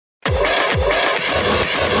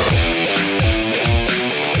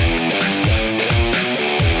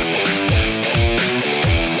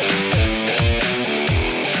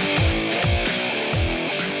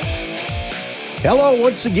Hello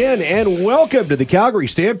once again, and welcome to the Calgary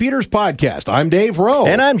Stampeders podcast. I'm Dave Rowe.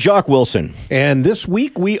 And I'm Jock Wilson. And this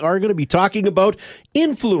week we are going to be talking about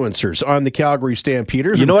influencers on the Calgary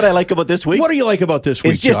Stampeders. You know what I like about this week? What do you like about this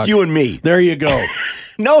week, It's just Jock? you and me. There you go.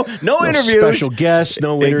 No interviews. Special guests,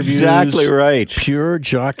 no interviews. Exactly right. Pure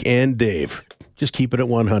Jock and Dave. Just keep it at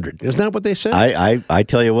 100. Isn't that what they said? I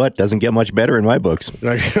tell you what, doesn't get much better in my books.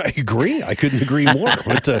 I agree. I couldn't agree more.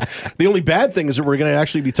 But, the only bad thing is that we're going to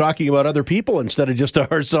actually be talking about other people instead of just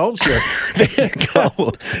ourselves here. There you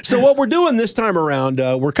go. So what we're doing this time around,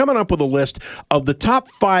 we're coming up with a list of the top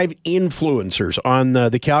 5 influencers on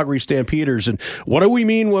the Calgary Stampeders. And what do we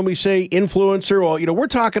mean when we say influencer? Well, we're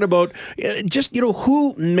talking about just,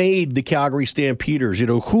 who made the Calgary Stampeders,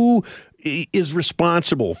 who is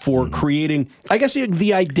responsible for creating, I guess,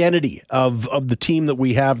 the identity of the team that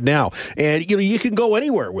we have now. And, you can go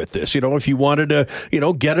anywhere with this. If you wanted to,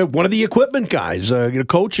 get one of the equipment guys,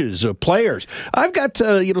 coaches, players. I've got,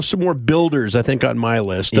 some more builders, I think, on my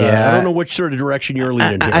list. Yeah. I don't know which sort of direction you're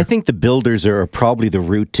leaning here. I think the builders are probably the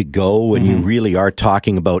route to go when you really are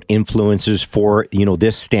talking about influencers for,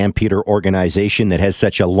 this Stampeder organization that has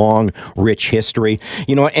such a long, rich history.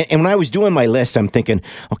 And when I was doing my list, I'm thinking,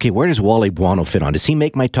 okay, where does Wally Buono fit on? Does he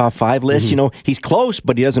make my top 5 list? He's close,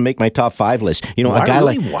 but he doesn't make my top 5 list.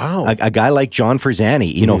 A guy like John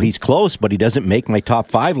Ferzani, he's close, but he doesn't make my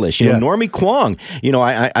top 5 list. Normie Kwong,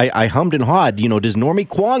 I hummed and hawed. Does Normie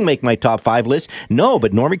Kwong make my top 5 list? No,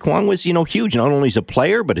 but Normie Kwong was, huge, not only as a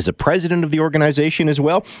player, but as a president of the organization as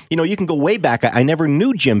well. You can go way back. I never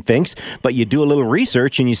knew Jim Finks, but you do a little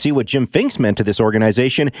research and you see what Jim Finks meant to this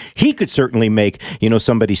organization. He could certainly make,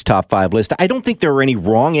 somebody's top 5 list. I don't think there are any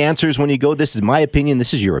wrong answers when you go, this is my opinion,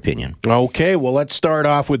 this is your opinion. Okay, well, let's start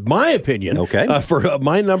off with my opinion. Okay. For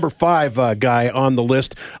my number 5 guy on the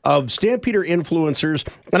list of Stampeder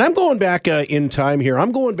influencers, and I'm going back in time here.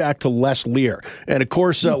 I'm going back to Les Lear. And, of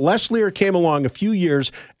course, Les Lear came along a few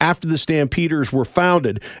years after the Stampeders were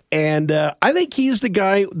founded, and I think he's the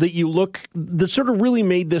guy that sort of really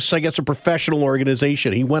made this, I guess, a professional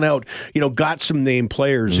organization. He went out, got some named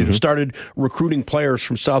players, started recruiting players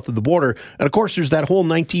from south of the border, and, of course, there's that whole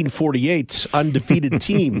 1948 undefeated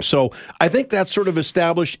team. So I think that's sort of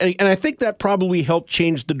established, and I think that probably helped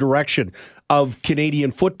change the direction of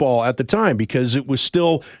Canadian football at the time, because it was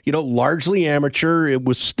still, largely amateur. It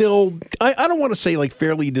was still, I don't want to say like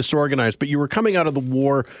fairly disorganized, but you were coming out of the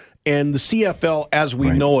war, and the CFL as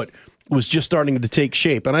we know it was just starting to take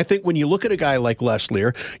shape. And I think when you look at a guy like Les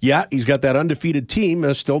Lear, he's got that undefeated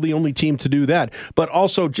team, still the only team to do that, but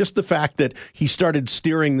also just the fact that he started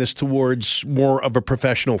steering this towards more of a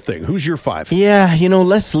professional thing. Who's your 5? Yeah,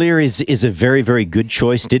 Les Lear is a very, very good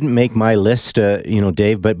choice. Didn't make my list,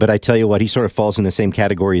 Dave, but I tell you what, he sort of falls in the same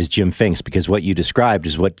category as Jim Finks, because what you described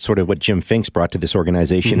is what Jim Finks brought to this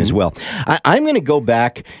organization as well. I'm going to go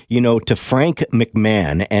back, to Frank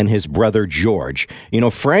McMahon and his brother George.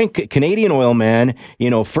 Frank, Canadian oil man,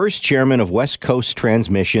 first chairman of West Coast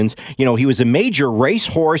Transmissions. He was a major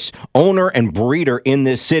racehorse owner and breeder in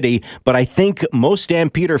this city, but I think most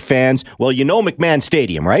Stampeder fans, McMahon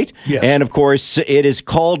Stadium, right? Yes. And of course, it is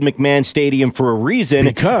called McMahon Stadium for a reason,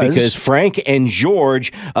 because Frank and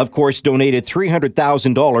George, of course, donated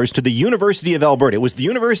 $300,000 to the University of Alberta. It was the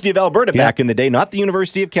University of Alberta back in the day, not the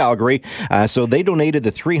University of Calgary. So they donated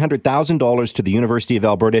the $300,000 to the University of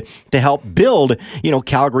Alberta to help build,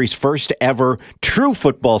 Calgary's first ever true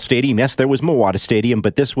football stadium. Yes, there was Mawata Stadium,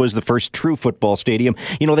 but this was the first true football stadium.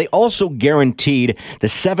 They also guaranteed the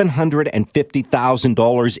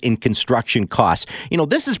 $750,000 in construction costs.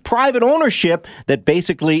 This is private ownership that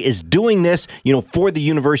basically is doing this, for the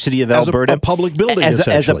University of Alberta. As a public building,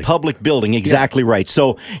 as a public building, exactly right.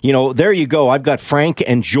 So, there you go. I've got Frank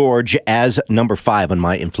and George as number 5 on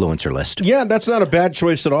my influencer list. Yeah, that's not a bad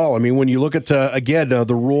choice at all. I mean, when you look at,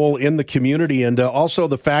 the role in the community, and also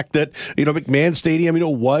the fact that, McMahon Stadium,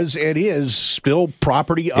 was and is still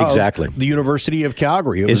property of the University of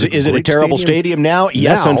Calgary. Is it a terrible stadium now?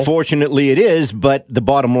 Yes, unfortunately it is, but the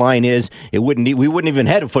bottom line is we wouldn't even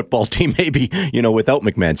have a football team maybe, without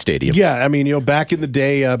McMahon Stadium. Yeah, I mean, back in the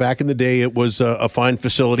day it was a fine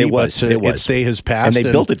facility. It was. Its day has passed. And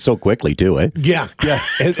they built it so quickly too, eh? Yeah.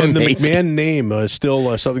 And the McMahon name is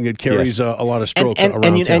still something that carries a lot of stroke around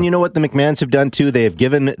town. And you know what the McMahons have done too? They have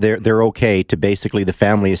given their okay to basically the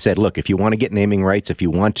family said, look, if you want to get naming rights, if you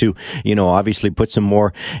want to, obviously put some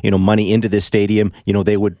more, money into this stadium,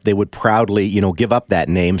 they would proudly, give up that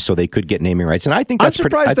name so they could get naming rights. And I think that's I'm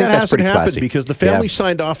surprised that hasn't happened classy. because the family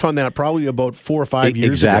signed off on that probably about 4 or 5 years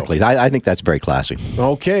ago. Exactly. I think that's very classy.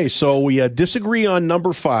 Okay, so we disagree on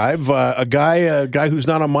number 5. A guy who's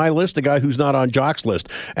not on my list, a guy who's not on Jock's list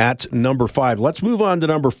at number 5. Let's move on to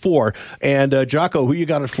number 4. And Jocko, who you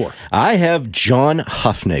got it for? I have John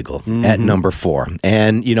Hufnagel at number 4.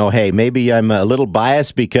 And, hey, maybe I'm a little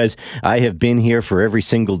biased because I have been here for every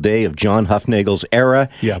single day of John Hufnagel's era.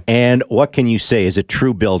 Yeah. And what can you say is a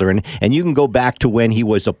true builder? And you can go back to when he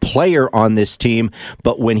was a player on this team,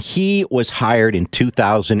 but when he was hired in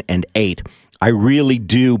 2008, I really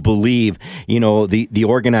do believe, the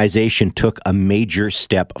organization took a major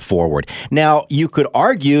step forward. Now, you could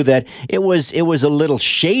argue that it was a little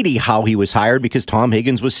shady how he was hired because Tom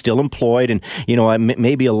Higgins was still employed, and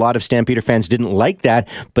maybe a lot of Stampeder fans didn't like that.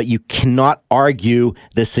 But you cannot argue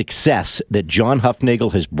the success that John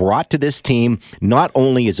Hufnagel has brought to this team, not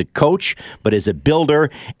only as a coach but as a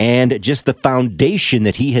builder, and just the foundation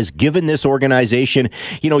that he has given this organization.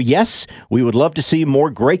 Yes, we would love to see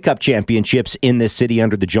more Grey Cup championships in this city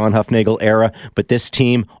under the John Hufnagel era, but this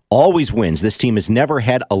team always wins. This team has never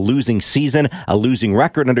had a losing season, a losing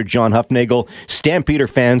record under John Hufnagel. Stampeder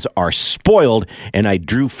fans are spoiled, and I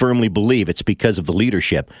do firmly believe it's because of the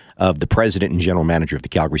leadership of the president and general manager of the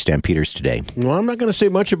Calgary Stampeders today. Well, I'm not going to say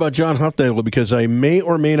much about John Hufnagel because I may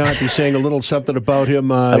or may not be saying a little something about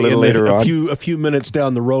him a little later on. A few minutes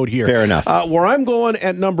down the road here. Fair enough. Where I'm going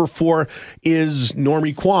at number 4 is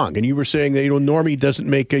Normie Kwong, and you were saying that Normie doesn't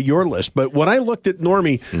make your list, but when I looked at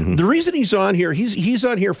Normie, the reason he's on here, he's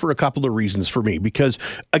on here for a couple of reasons for me, because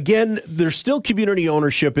again, there's still community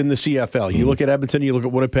ownership in the CFL. You look at Edmonton, you look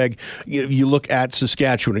at Winnipeg, you look at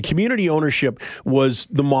Saskatchewan, and community ownership was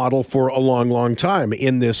the model for a long time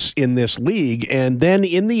in this league. And then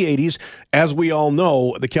in the 80s, as we all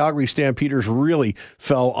know, the Calgary Stampeders really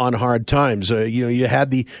fell on hard times. You had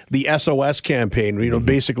the SOS campaign,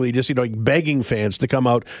 basically just begging fans to come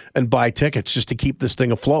out and buy tickets just to keep this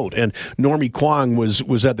thing afloat. And Normie Kwong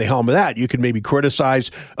was at the helm of that. You could maybe criticize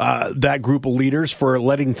that group of leaders for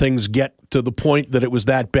letting things get to the point that it was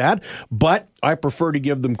that bad, but I prefer to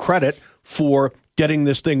give them credit for getting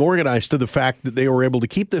this thing organized, to the fact that they were able to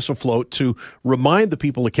keep this afloat, to remind the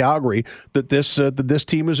people of Calgary that this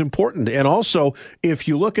team is important. And also, if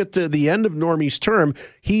you look at the end of Normie's term,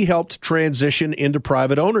 he helped transition into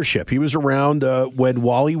private ownership. He was around when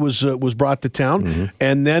Wally was brought to town,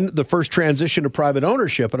 and then the first transition to private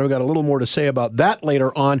ownership. And I've got a little more to say about that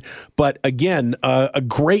later on. But again, a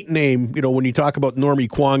great name, when you talk about Normie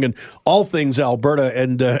Kwong and all things Alberta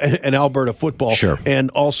and Alberta football, sure.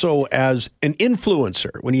 And also as an influencer.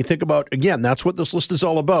 When you think about, again, that's what this list is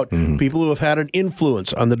all about. People who have had an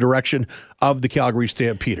influence on the direction of the Calgary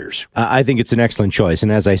Stampeders. I think it's an excellent choice.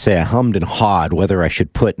 And as I say, I hummed and hawed whether I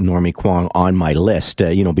should put Normie Kwong on my list,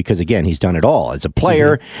 because again, he's done it all. As a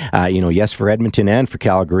player, yes, for Edmonton and for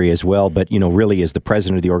Calgary as well, but, really as the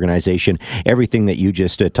president of the organization, everything that you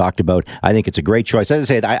just talked about, I think it's a great choice.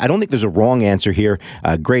 As I say, I don't think there's a wrong answer here.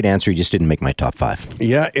 A great answer. He just didn't make my top 5.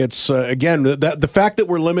 Yeah, it's, again, the fact that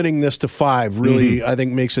we're limiting this to 5 really, I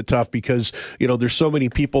think, makes it tough because, there's so many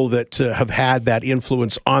people that have had that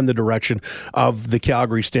influence on the direction of the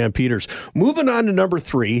Calgary Stampeders. Moving on to number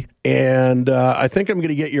 3, and I think I'm going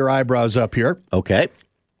to get your eyebrows up here. Okay.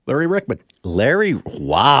 Larry Rickman. Larry,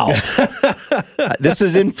 wow. This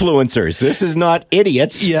is influencers. This is not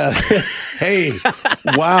idiots. Yeah. Hey,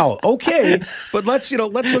 wow. Okay. But let's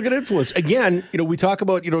look at influence. Again, we talk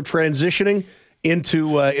about, transitioning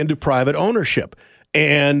into private ownership.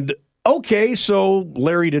 And okay, so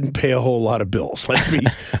Larry didn't pay a whole lot of bills.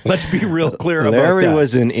 Let's be real clear about that. Larry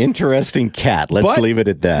was an interesting cat. Let's leave it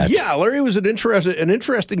at that. Yeah, Larry was an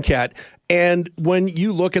interesting cat. And when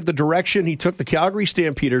you look at the direction he took the Calgary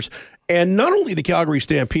Stampeders, and not only the Calgary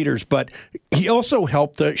Stampeders, but he also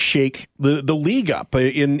helped shake the league up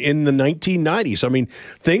in the 1990s. I mean,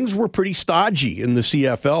 things were pretty stodgy in the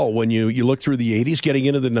CFL when you look through the 80s, getting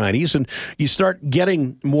into the 90s, and you start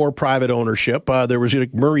getting more private ownership. There was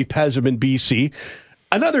Murray Pesum in BC.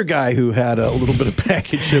 Another guy who had a little bit of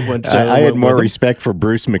package that went. I had more respect for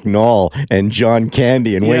Bruce McNall and John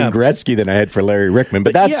Candy and Wayne Gretzky than I had for Larry Rickman,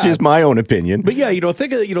 but that's just my own opinion. But yeah,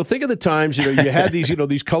 think of the times. You had these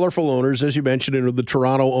these colorful owners, as you mentioned, in the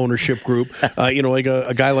Toronto ownership group. Like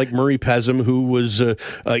a guy like Murray Pesum, who was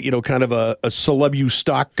kind of a celeb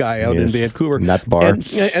stock guy out in Vancouver, nut bar,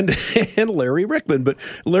 and Larry Rickman. But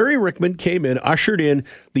Larry Rickman came in, ushered in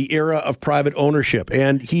the era of private ownership,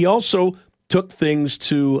 and he also took things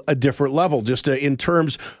to a different level, just in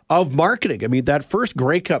terms of marketing. I mean, that first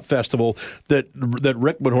Grey Cup festival that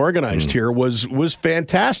Rickman organized here was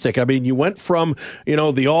fantastic. I mean, you went from,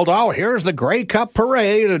 the old, here's the Grey Cup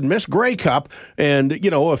parade and Miss Grey Cup and,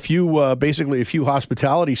 a few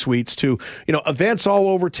hospitality suites to, events all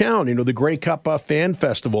over town, the Grey Cup fan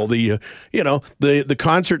festival, the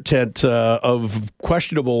concert tent of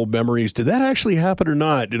questionable memories. Did that actually happen or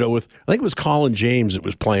not? I think it was Colin James that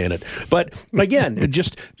was playing it. But again, it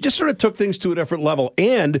just sort of took things to a different level,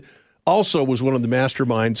 and also was one of the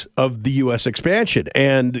masterminds of the U.S. expansion.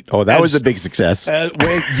 And that was a big success.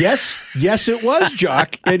 Yes, it was,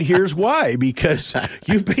 Jock. And here's why: because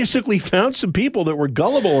you basically found some people that were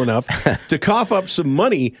gullible enough to cough up some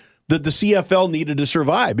money that the CFL needed to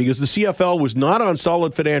survive, because the CFL was not on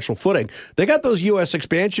solid financial footing. They got those U.S.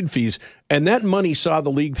 expansion fees, and that money saw the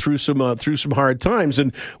league through some hard times.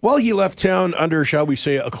 And while he left town under, shall we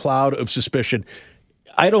say, a cloud of suspicion,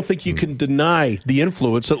 I don't think you can deny the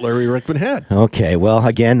influence that Larry Rickman had. Okay, well,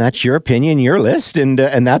 again, that's your opinion, your list, and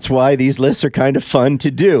that's why these lists are kind of fun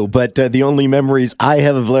to do. But the only memories I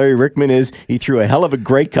have of Larry Rickman is he threw a hell of a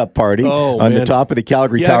Grey Cup party on the top of the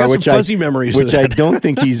Calgary Tower, which I don't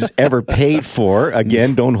think he's ever paid for.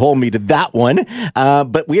 Again, don't hold me to that one.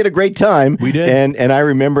 But we had a great time. We did. And I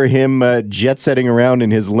remember him jet-setting around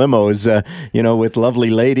in his limos, with lovely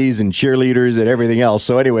ladies and cheerleaders and everything else.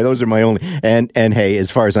 So anyway, those are my only... And hey, as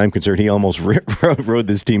far as I'm concerned, he almost rode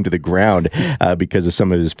this team to the ground because of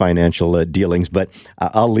some of his financial dealings. But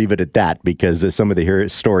I'll leave it at that, because some of the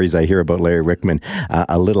stories I hear about Larry Rickman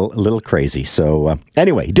a little crazy. So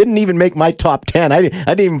anyway, he didn't even make my top 10. I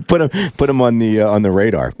didn't even put him on the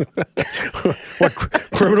radar. What,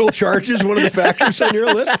 criminal charges? One of the factors on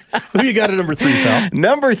your list? Who you got at number 3, pal?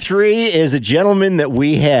 Number 3 is a gentleman that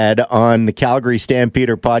we had on the Calgary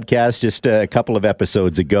Stampeder podcast just a couple of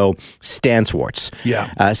episodes ago, Stan Swartz.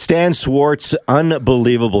 Yeah. Stan Swartz,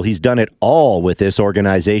 unbelievable. He's done it all with this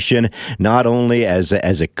organization, not only as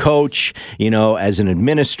a coach, as an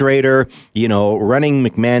administrator, running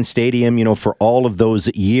McMahon Stadium, for all of those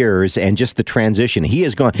years, and just the transition. He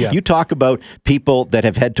has gone. Yeah. You talk about people that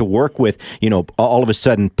have had to work with, all of a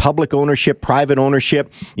sudden public ownership, private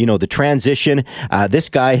ownership, the transition. This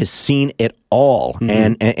guy has seen it all.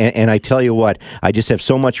 Mm-hmm. And I tell you what, I just have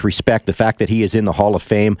so much respect. The fact that he is in the Hall of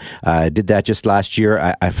Fame, did that just last year.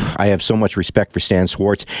 I have so much respect for Stan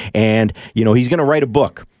Swartz. And, he's going to write a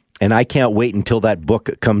book. And I can't wait until that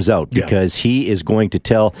book comes out, because he is going to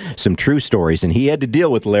tell some true stories. And he had to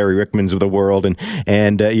deal with Larry Rickmans of the world, and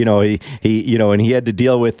he had to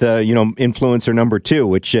deal with influencer number 2,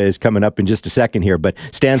 which is coming up in just a second here. But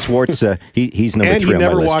Stan Swartz, he's number 3 on my list. And he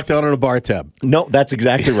never walked out on a bar tab. No, that's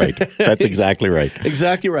exactly right. That's exactly right.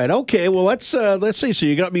 Exactly right. Okay, well let's see. So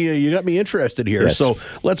you got me interested here. Yes. So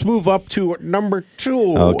let's move up to number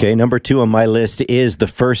 2. Okay, number 2 on my list is the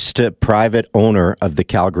first private owner of the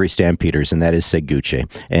Calgary Stampeders, and that is Sig Gucci.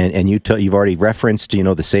 And you've already referenced,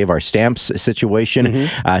 the Save Our Stamps situation.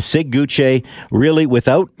 Mm-hmm. Sig Gucci, really,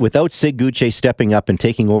 without Sig Gucci stepping up and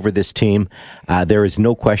taking over this team, there is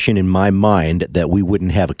no question in my mind that we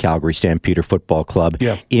wouldn't have a Calgary Stampeder Football Club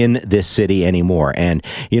in this city anymore. And,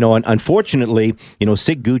 unfortunately,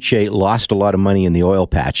 Sig Gucci lost a lot of money in the oil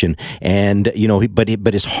patch,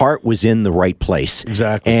 but his heart was in the right place.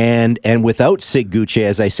 Exactly. And without Sig Gucci,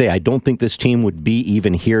 as I say, I don't think this team would be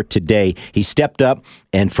even here today. He stepped up,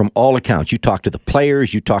 and from all accounts, you talk to the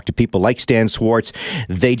players, you talk to people like Stan Swartz,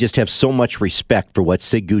 they just have so much respect for what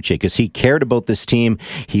Sig Gucci, because he cared about this team.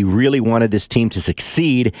 He really wanted this team to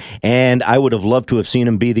succeed, and I would have loved to have seen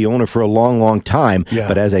him be the owner for a long, long time. Yeah.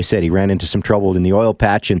 But as I said, he ran into some trouble in the oil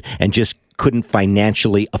patch and just couldn't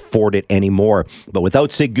financially afford it anymore. But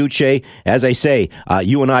without Sig Gucci, as I say,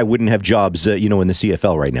 you and I wouldn't have jobs, in the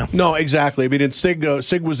CFL right now. No, exactly. I mean, Sig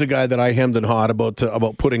was a guy that I hemmed and hawed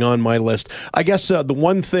about putting on my list. I guess the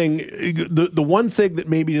one thing that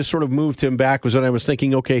maybe just sort of moved him back was when I was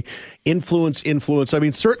thinking, okay, influence. I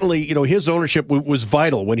mean, certainly, his ownership was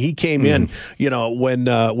vital when he came in.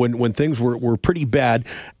 When things were pretty bad,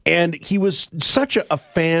 and he was such a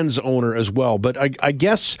fans owner as well. But I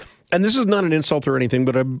guess. And this is not an insult or anything,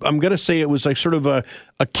 but I'm going to say it was like sort of a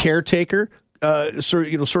caretaker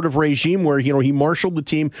sort of regime where he marshaled the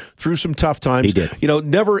team through some tough times. He did.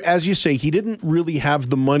 Never, as you say, he didn't really have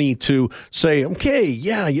the money to say, okay,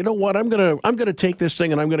 yeah, you know what, I'm gonna take this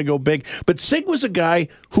thing and I'm gonna go big. But Sig was a guy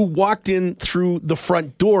who walked in through the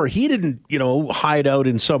front door. He didn't hide out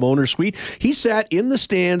in some owner suite. He sat in the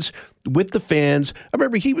stands with the fans. I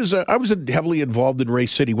remember I was heavily involved in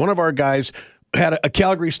Race City. One of our guys had a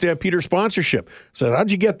Calgary Stampeder sponsorship. I said, how'd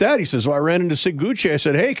you get that? He says, well, I ran into Sig Gucci. I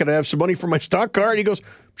said, hey, can I have some money for my stock car? And he goes,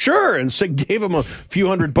 sure. And Sig gave him a few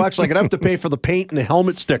 $100. Like, I'd have to pay for the paint and the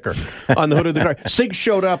helmet sticker on the hood of the car. Sig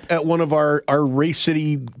showed up at one of our Race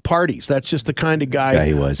City parties. That's just the kind of guy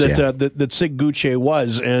he was, that Sig Gucci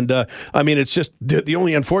was. And, I mean, it's just the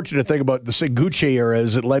only unfortunate thing about the Sig Gucci era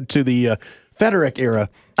is it led to the Federic era.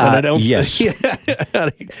 And I don't, yes.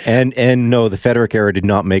 and no, the Federic era did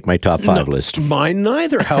not make my top 5 list. Mine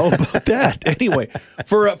neither. How about that? Anyway,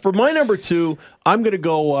 for my number 2, I'm going to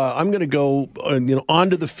go.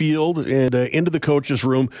 Onto the field and into the coach's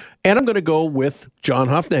room, and I'm going to go with John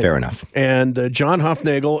Hufnagel. Fair enough. And John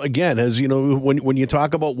Hufnagel, again, as you know, when you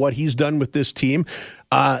talk about what he's done with this team,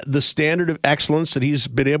 the standard of excellence that he's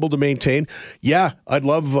been able to maintain. Yeah, I'd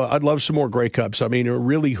love some more Grey Cups. I mean,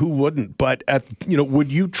 really, who wouldn't? But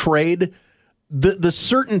would you trade the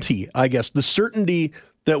certainty? I guess the certainty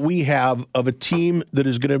that we have of a team that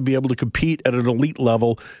is going to be able to compete at an elite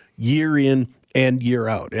level year in and year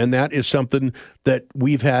out. And that is something that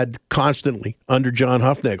we've had constantly under John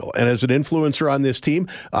Hufnagel. And as an influencer on this team,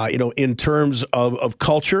 in terms of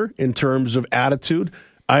culture, in terms of attitude,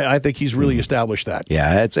 I think he's really established that.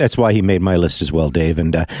 Yeah, that's why he made my list as well, Dave.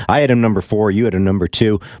 And I had him number 4, you had him number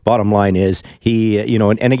 2. Bottom line is he,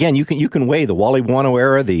 and again, you can weigh the Wally Buono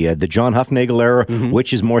era, the John Hufnagel era,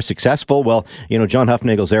 which is more successful. Well, John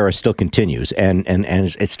Hufnagel's era still continues, and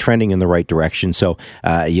it's trending in the right direction. So,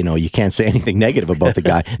 you can't say anything negative about the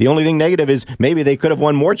guy. The only thing negative is maybe they could have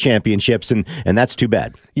won more championships, and that's too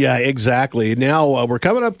bad. Yeah, exactly. Now we're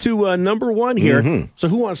coming up to number 1 here. So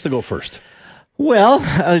who wants to go first? Well,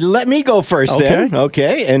 let me go first then.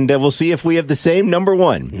 Okay, and we'll see if we have the same number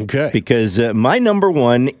 1. Okay. Because my number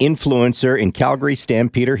 1 influencer in Calgary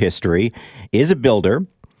Stampeder history is a builder.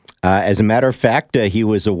 As a matter of fact, he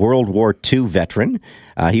was a World War II veteran.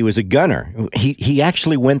 He was a gunner. He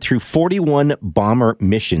actually went through 41 bomber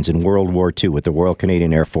missions in World War II with the Royal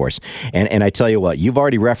Canadian Air Force. And I tell you what, you've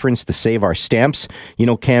already referenced the Save Our Stamps,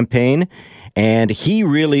 campaign. And he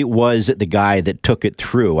really was the guy that took it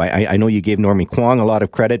through. I know you gave Normie Kwong a lot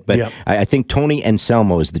of credit, but yep. I think Tony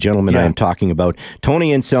Anselmo is the gentleman I am talking about.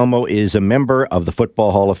 Tony Anselmo is a member of the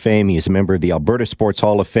Football Hall of Fame. He is a member of the Alberta Sports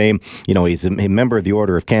Hall of Fame. He's a member of the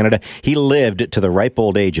Order of Canada. He lived to the ripe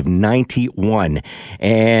old age of 91.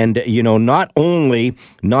 And, not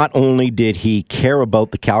only did he care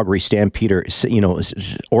about the Calgary Stampeder,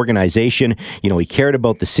 organization, he cared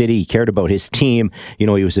about the city, he cared about his team. He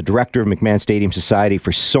was a director of McMahon Stadium Society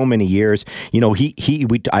for so many years.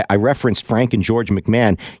 I referenced Frank and George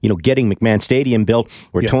McMahon, getting McMahon Stadium built,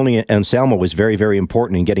 where Tony Anselmo was very, very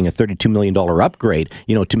important in getting a $32 million upgrade,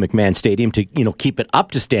 to McMahon Stadium to, keep it up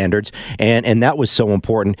to standards. And that was so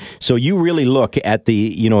important. So you really look at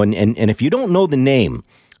the, and if you don't know the name,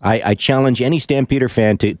 I challenge any Stampeder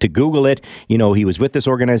fan to Google it. He was with this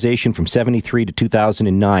organization from 73 to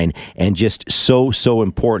 2009, and just so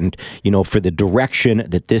important, for the direction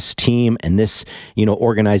that this team and this,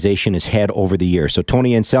 organization has had over the years. So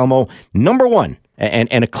Tony Anselmo, number 1.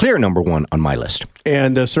 And a clear number 1 on my list.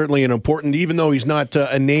 And certainly an important, even though he's not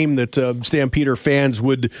a name that Stampeder fans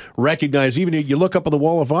would recognize, even if you look up on the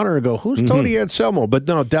Wall of Honor and go, who's Tony Anselmo? But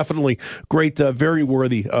no, definitely great, very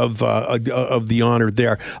worthy of the honor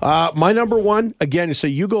there. My number 1, again,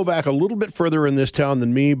 you go back a little bit further in this town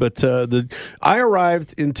than me, but I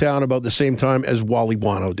arrived in town about the same time as Wally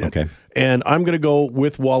Buono did. Okay. And I'm going to go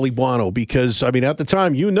with Wally Buono because, at the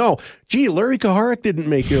time, Larry Kuharich didn't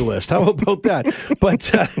make your list. How about that?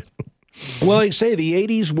 But, well, I say the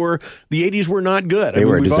 80s were not good. They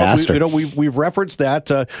were a disaster. We've referenced that,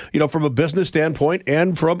 from a business standpoint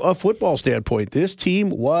and from a football standpoint. This team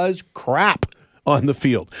was crap on the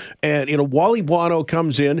field. And, Wally Buono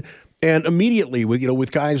comes in. And immediately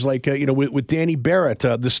with guys like with Danny Barrett,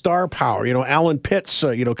 the star power, Alan Pitts,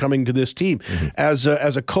 coming to this team as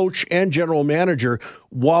a coach and general manager,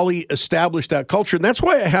 Wally established that culture, and that's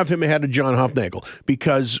why I have him ahead of John Hufnagel,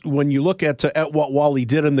 because when you look at what Wally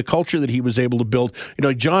did and the culture that he was able to build,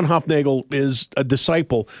 John Hufnagel is a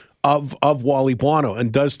disciple of Wally Buono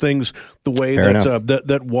and does things the way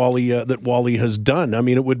that Wally has done.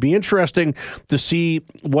 It would be interesting to see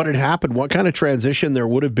what had happened, what kind of transition there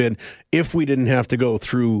would have been if we didn't have to go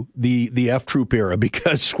through the F Troop era,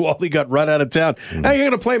 because Wally got run out of town. Hey, you're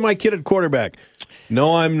going to play my kid at quarterback.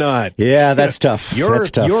 No, I'm not. Yeah, that's tough.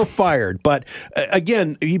 You're fired. But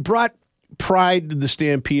again, he brought pride to the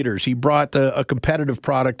Stampeders. He brought a competitive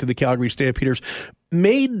product to the Calgary Stampeders.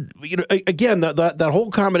 made, again, that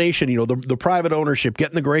whole combination, the private ownership,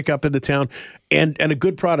 getting the Grey Cup into town, and a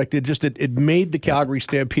good product. It made the Calgary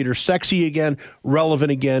Stampeders sexy again,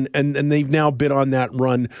 relevant again, and they've now been on that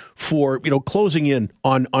run for, closing in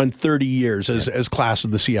on 30 years as class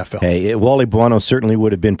of the CFL. Hey, Wally Buono certainly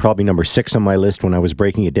would have been probably number 6 on my list when I was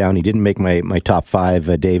breaking it down. He didn't make my top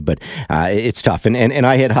 5, Dave, but it's tough. And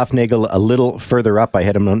I had Hufnagel a little further up. I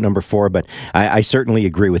had him number 4, but I certainly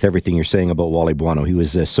agree with everything you're saying about Wally Buono. He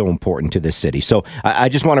was so important to this city. So I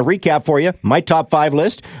just want to recap for you my top 5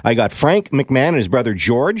 list. I got Frank McMahon and his brother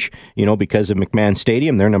George, because of McMahon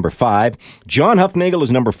Stadium. They're number 5. John Hufnagel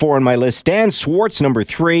is number 4 on my list. Stan Swartz, number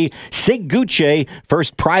 3. Sig Gucci,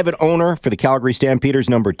 first private owner for the Calgary Stampeders,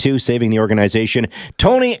 number 2, saving the organization.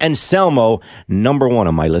 Tony Anselmo, number 1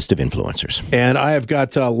 on my list of influencers. And I have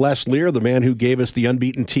got Les Lear, the man who gave us the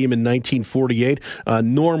unbeaten team in 1948.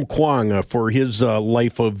 Norm Kwong for his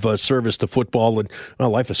life of service to football and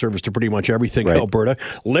life of service to pretty much everything in Alberta.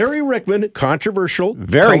 Larry Rickman, controversial.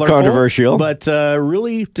 Very controversial. But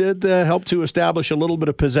really did help to establish a little bit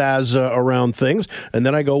of pizzazz around things. And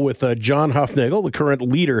then I go with John Hufnagel, the current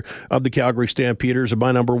leader of the Calgary Stampeders, and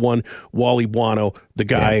my number 1, Wally Buono, the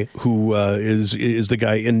guy who is the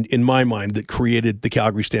guy in my mind that created the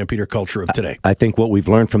Calgary Stampeder culture of today. I think what we've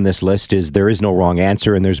learned from this list is there is no wrong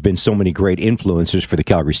answer, and there's been so many great influencers for the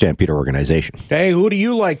Calgary Stampeder organization. Hey, who do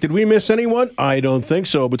you like? Did we miss anyone? I don't think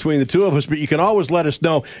so between the two of us, but you can always let us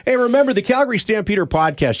know. Hey, remember the Calgary Stampeder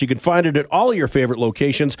podcast. You can find it at all of your favorite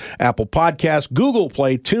locations, Apple Podcasts, Google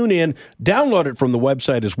Play, TuneIn. Download it from the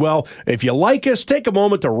website as well. If you like us, take a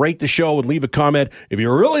moment to rate the show and leave a comment. If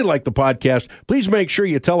you really like the podcast, please make sure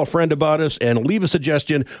you tell a friend about us and leave a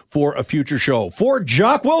suggestion for a future show. For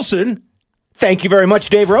Jock Wilson, thank you very much,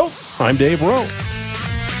 Dave Rowe. I'm Dave Rowe.